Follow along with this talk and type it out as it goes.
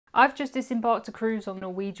I've just disembarked a cruise on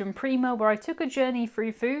Norwegian Prima where I took a journey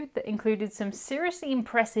through food that included some seriously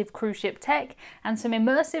impressive cruise ship tech and some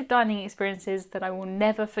immersive dining experiences that I will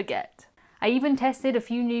never forget. I even tested a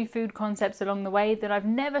few new food concepts along the way that I've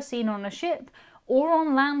never seen on a ship, or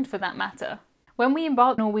on land for that matter. When we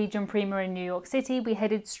embarked Norwegian Prima in New York City, we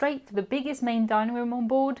headed straight for the biggest main dining room on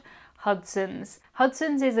board, Hudson's.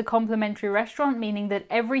 Hudson's is a complimentary restaurant, meaning that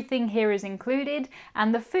everything here is included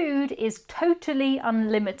and the food is totally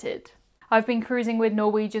unlimited. I've been cruising with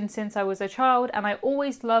Norwegian since I was a child and I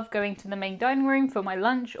always love going to the main dining room for my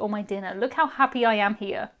lunch or my dinner. Look how happy I am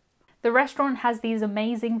here. The restaurant has these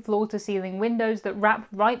amazing floor-to-ceiling windows that wrap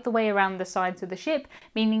right the way around the sides of the ship,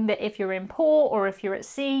 meaning that if you're in port or if you're at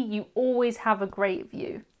sea, you always have a great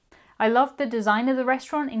view. I loved the design of the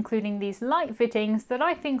restaurant, including these light fittings that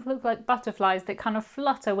I think look like butterflies that kind of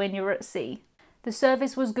flutter when you're at sea. The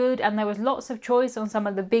service was good and there was lots of choice on some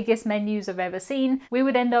of the biggest menus I've ever seen. We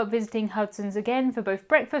would end up visiting Hudson's again for both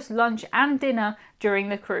breakfast, lunch and dinner during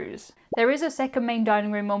the cruise. There is a second main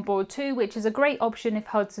dining room on board too, which is a great option if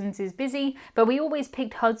Hudson's is busy, but we always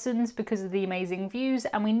picked Hudson's because of the amazing views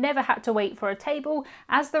and we never had to wait for a table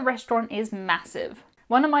as the restaurant is massive.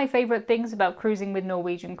 One of my favourite things about cruising with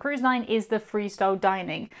Norwegian Cruise Line is the freestyle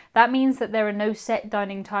dining. That means that there are no set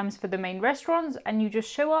dining times for the main restaurants and you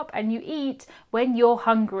just show up and you eat when you're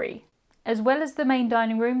hungry. As well as the main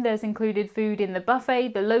dining room, there's included food in the buffet,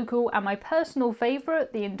 the local and my personal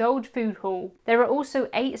favourite, the Indulge food hall. There are also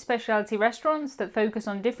 8 specialty restaurants that focus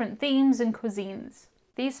on different themes and cuisines.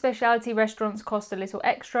 These specialty restaurants cost a little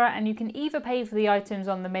extra and you can either pay for the items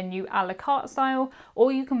on the menu a la carte style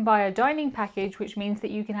or you can buy a dining package, which means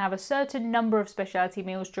that you can have a certain number of specialty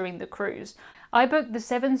meals during the cruise. I booked the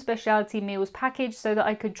 7 specialty meals package so that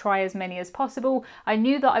I could try as many as possible. I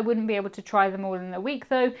knew that I wouldn't be able to try them all in a week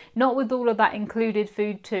though, not with all of that included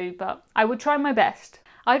food too, but I would try my best.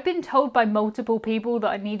 I've been told by multiple people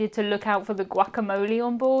that I needed to look out for the guacamole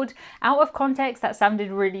on board. Out of context, that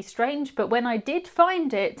sounded really strange, but when I did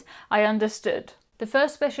find it, I understood. The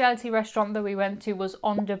first specialty restaurant that we went to was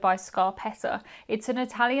Onboard by Scarpetta. It's an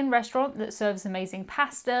Italian restaurant that serves amazing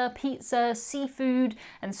pasta, pizza, seafood,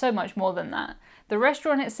 and so much more than that. The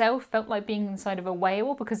restaurant itself felt like being inside of a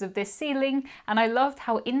whale because of this ceiling, and I loved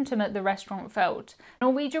how intimate the restaurant felt.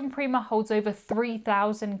 Norwegian Prima holds over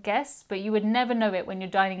 3,000 guests, but you would never know it when you're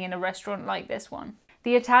dining in a restaurant like this one.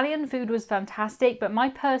 The Italian food was fantastic, but my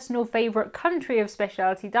personal favourite country of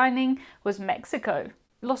specialty dining was Mexico.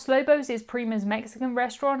 Los Lobos is Prima's Mexican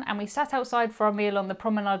restaurant and we sat outside for our meal on the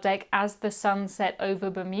promenade deck as the sun set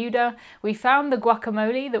over Bermuda. We found the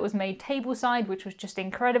guacamole that was made tableside, which was just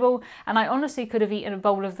incredible, and I honestly could have eaten a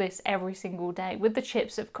bowl of this every single day, with the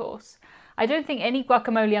chips of course. I don't think any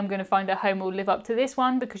guacamole I'm going to find at home will live up to this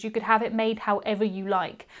one because you could have it made however you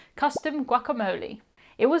like. Custom guacamole.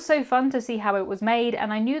 It was so fun to see how it was made,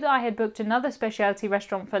 and I knew that I had booked another specialty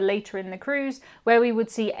restaurant for later in the cruise where we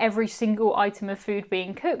would see every single item of food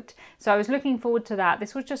being cooked, so I was looking forward to that.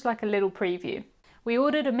 This was just like a little preview. We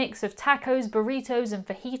ordered a mix of tacos, burritos and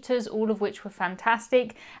fajitas, all of which were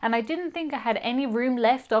fantastic, and I didn't think I had any room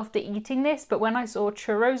left after eating this, but when I saw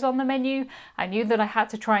churros on the menu, I knew that I had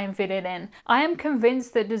to try and fit it in. I am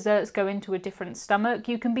convinced that desserts go into a different stomach.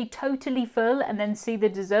 You can be totally full and then see the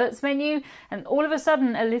desserts menu, and all of a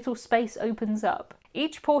sudden a little space opens up.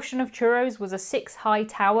 Each portion of churros was a 6-high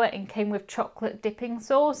tower and came with chocolate dipping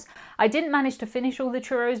sauce. I didn't manage to finish all the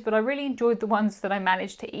churros, but I really enjoyed the ones that I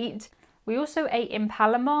managed to eat. We also ate in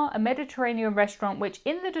Palomar, a Mediterranean restaurant which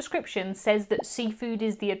in the description says that seafood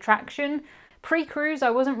is the attraction. Pre-cruise,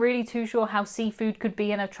 I wasn't really too sure how seafood could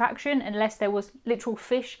be an attraction unless there was literal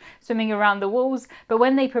fish swimming around the walls, but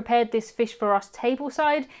when they prepared this fish for us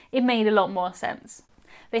tableside, it made a lot more sense.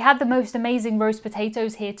 They had the most amazing roast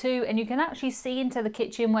potatoes here too, and you can actually see into the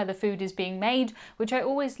kitchen where the food is being made, which I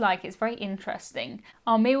always like. It's very interesting.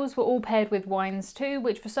 Our meals were all paired with wines too,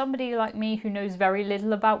 which for somebody like me who knows very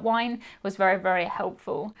little about wine was very, very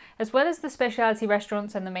helpful. As well as the specialty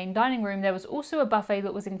restaurants and the main dining room, there was also a buffet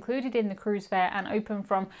that was included in the cruise fare and open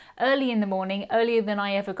from early in the morning, earlier than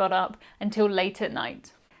I ever got up, until late at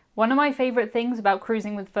night. One of my favourite things about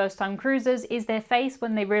cruising with first-time cruisers is their face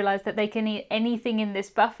when they realise that they can eat anything in this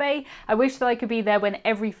buffet. I wish that I could be there when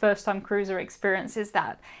every first-time cruiser experiences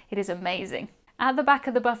that. It is amazing. At the back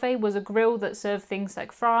of the buffet was a grill that served things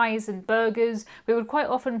like fries and burgers. We would quite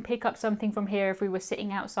often pick up something from here if we were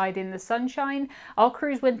sitting outside in the sunshine. Our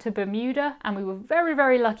cruise went to Bermuda and we were very,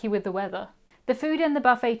 very lucky with the weather. The food in the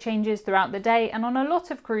buffet changes throughout the day, and on a lot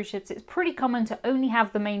of cruise ships it's pretty common to only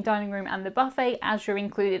have the main dining room and the buffet as your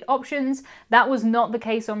included options. That was not the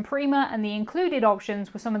case on Prima, and the included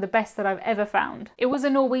options were some of the best that I've ever found. It was a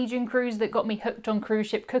Norwegian cruise that got me hooked on cruise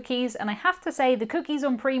ship cookies, and I have to say the cookies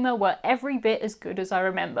on Prima were every bit as good as I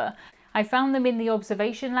remember. I found them in the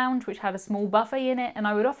observation lounge, which had a small buffet in it, and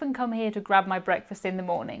I would often come here to grab my breakfast in the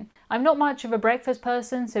morning. I'm not much of a breakfast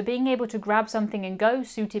person, so being able to grab something and go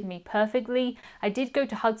suited me perfectly. I did go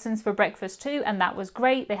to Hudson's for breakfast too, and that was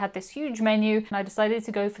great. They had this huge menu, and I decided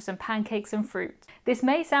to go for some pancakes and fruit. This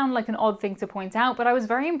may sound like an odd thing to point out, but I was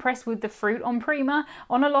very impressed with the fruit on Prima.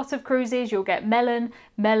 On a lot of cruises, you'll get melon,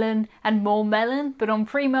 melon, and more melon, but on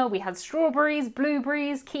Prima we had strawberries,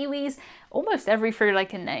 blueberries, kiwis, almost every fruit I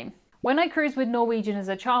can name. When I cruised with Norwegian as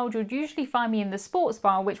a child, you'd usually find me in the sports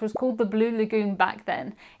bar, which was called the Blue Lagoon back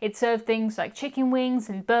then. It served things like chicken wings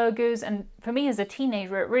and burgers, and for me as a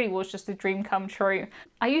teenager, it really was just a dream come true.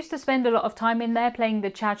 I used to spend a lot of time in there playing the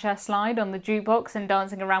cha-cha slide on the jukebox and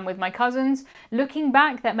dancing around with my cousins. Looking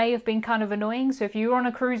back, that may have been kind of annoying, so if you were on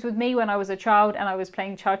a cruise with me when I was a child and I was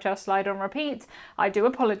playing cha-cha slide on repeat, I do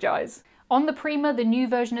apologise. On the Prima, the new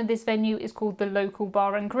version of this venue is called the Local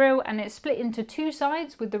Bar and Grill, and it's split into two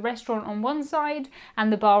sides with the restaurant on one side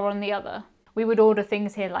and the bar on the other. We would order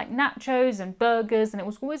things here like nachos and burgers, and it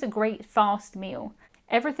was always a great fast meal.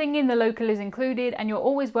 Everything in the local is included, and you're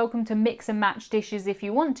always welcome to mix and match dishes if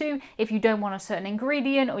you want to. If you don't want a certain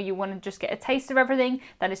ingredient or you want to just get a taste of everything,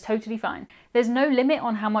 that is totally fine. There's no limit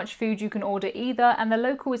on how much food you can order either, and the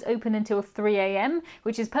local is open until 3 AM,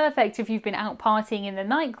 which is perfect if you've been out partying in the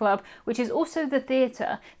nightclub, which is also the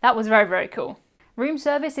theatre. That was very, very cool. Room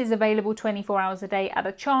service is available 24 hours a day at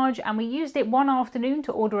a charge, and we used it one afternoon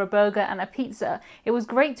to order a burger and a pizza. It was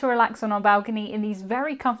great to relax on our balcony in these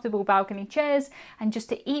very comfortable balcony chairs and just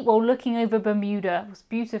to eat while looking over Bermuda. It was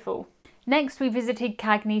beautiful. Next, we visited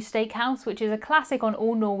Cagney's Steakhouse, which is a classic on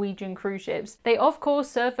all Norwegian cruise ships. They of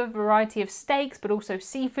course serve a variety of steaks, but also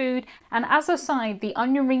seafood, and as a side, the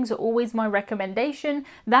onion rings are always my recommendation,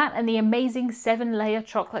 that and the amazing 7-layer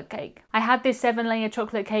chocolate cake. I had this 7-layer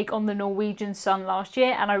chocolate cake on the Norwegian Sun last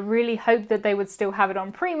year, and I really hoped that they would still have it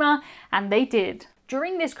on Prima, and they did.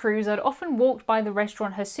 During this cruise, I'd often walked by the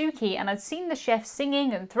restaurant Hudson, and I'd seen the chef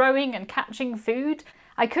singing and throwing and catching food.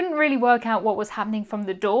 I couldn't really work out what was happening from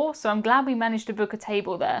the door, so I'm glad we managed to book a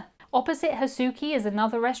table there. Opposite Hudson is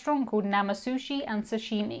another restaurant called Namasushi and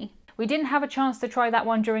Sashimi. We didn't have a chance to try that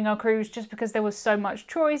one during our cruise just because there was so much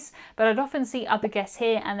choice, but I'd often see other guests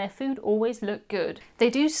here and their food always looked good. They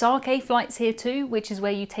do sake flights here too, which is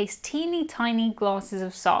where you taste teeny tiny glasses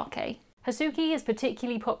of sake. Hudson is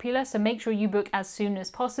particularly popular, so make sure you book as soon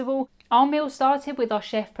as possible. Our meal started with our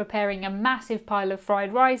chef preparing a massive pile of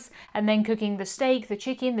fried rice and then cooking the steak, the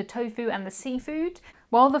chicken, the tofu and the seafood.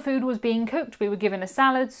 While the food was being cooked, we were given a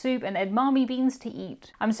salad, soup and edamame beans to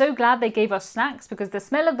eat. I'm so glad they gave us snacks because the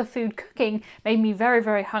smell of the food cooking made me very,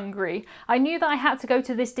 very hungry. I knew that I had to go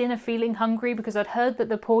to this dinner feeling hungry because I'd heard that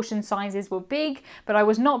the portion sizes were big, but I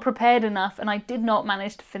was not prepared enough and I did not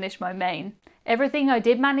manage to finish my main. Everything I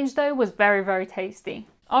did manage though was very, very tasty.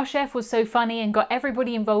 Our chef was so funny and got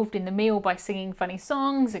everybody involved in the meal by singing funny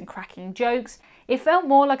songs and cracking jokes. It felt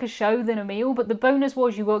more like a show than a meal, but the bonus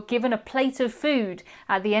was you got given a plate of food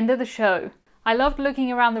at the end of the show. I loved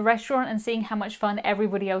looking around the restaurant and seeing how much fun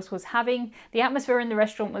everybody else was having. The atmosphere in the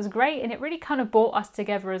restaurant was great and it really kind of brought us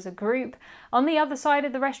together as a group. On the other side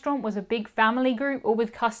of the restaurant was a big family group, all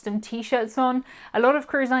with custom t-shirts on. A lot of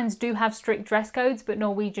cruise lines do have strict dress codes, but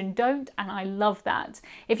Norwegian don't, and I love that.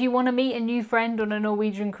 If you want to meet a new friend on a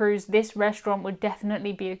Norwegian cruise, this restaurant would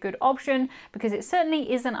definitely be a good option because it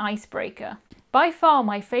certainly is an icebreaker. By far,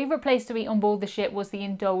 my favourite place to eat on board the ship was the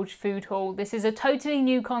Indulge food hall. This is a totally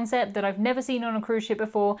new concept that I've never seen on a cruise ship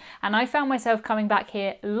before, and I found myself coming back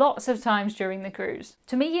here lots of times during the cruise.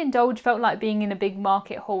 To me, Indulge felt like being in a big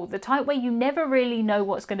market hall, the type where you never really know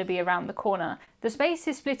what's going to be around the corner. The space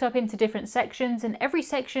is split up into different sections, and every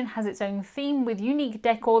section has its own theme with unique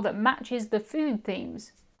decor that matches the food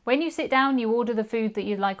themes. When you sit down, you order the food that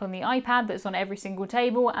you'd like on the iPad that's on every single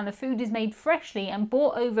table, and the food is made freshly and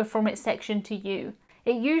brought over from its section to you.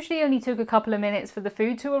 It usually only took a couple of minutes for the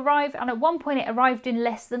food to arrive, and at one point it arrived in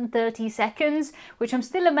less than 30 seconds, which I'm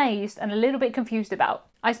still amazed and a little bit confused about.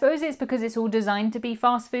 I suppose it's because it's all designed to be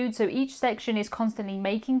fast food, so each section is constantly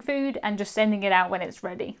making food and just sending it out when it's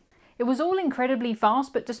ready. It was all incredibly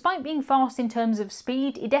fast, but despite being fast in terms of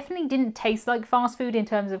speed, it definitely didn't taste like fast food in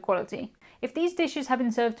terms of quality. If these dishes had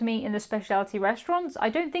been served to me in the specialty restaurants, I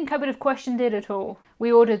don't think I would have questioned it at all.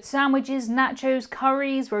 We ordered sandwiches, nachos,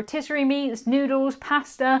 curries, rotisserie meats, noodles,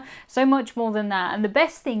 pasta, so much more than that. And the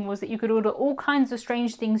best thing was that you could order all kinds of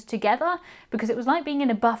strange things together because it was like being in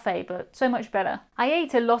a buffet, but so much better. I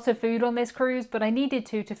ate a lot of food on this cruise, but I needed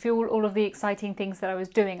to fuel all of the exciting things that I was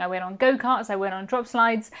doing. I went on go-karts, I went on drop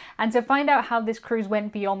slides, and to find out how this cruise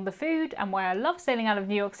went beyond the food and why I love sailing out of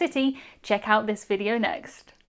New York City, check out this video next.